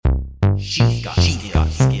She's got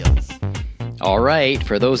skills. All right,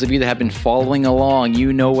 for those of you that have been following along,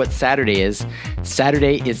 you know what Saturday is.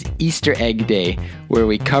 Saturday is Easter Egg Day, where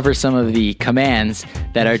we cover some of the commands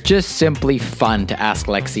that are just simply fun to ask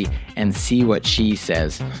Lexi and see what she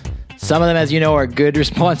says. Some of them, as you know, are good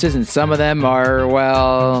responses, and some of them are,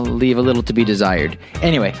 well, leave a little to be desired.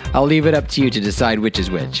 Anyway, I'll leave it up to you to decide which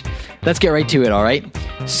is which. Let's get right to it, all right?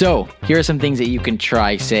 So, here are some things that you can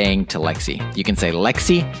try saying to Lexi. You can say,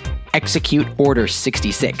 Lexi, execute Order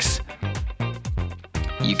 66.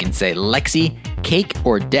 You can say, Lexi, cake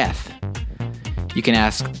or death. You can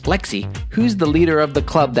ask, Lexi, who's the leader of the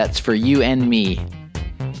club that's for you and me?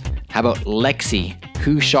 How about, Lexi,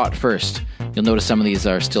 who shot first? You'll notice some of these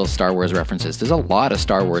are still Star Wars references. There's a lot of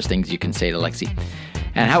Star Wars things you can say to Lexi.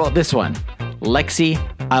 And how about this one? Lexi,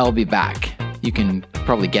 I'll be back. You can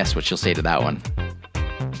probably guess what she'll say to that one.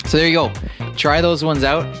 So there you go. Try those ones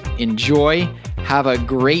out. Enjoy. Have a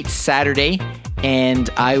great Saturday. And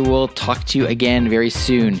I will talk to you again very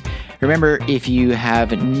soon. Remember, if you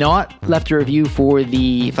have not left a review for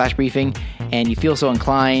the flash briefing and you feel so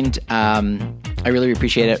inclined, I really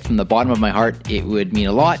appreciate it from the bottom of my heart. It would mean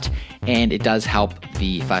a lot, and it does help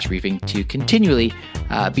the flash briefing to continually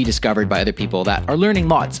be discovered by other people that are learning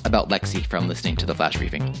lots about Lexi from listening to the flash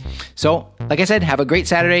briefing. So, like I said, have a great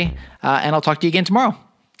Saturday, and I'll talk to you again tomorrow.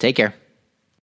 Take care.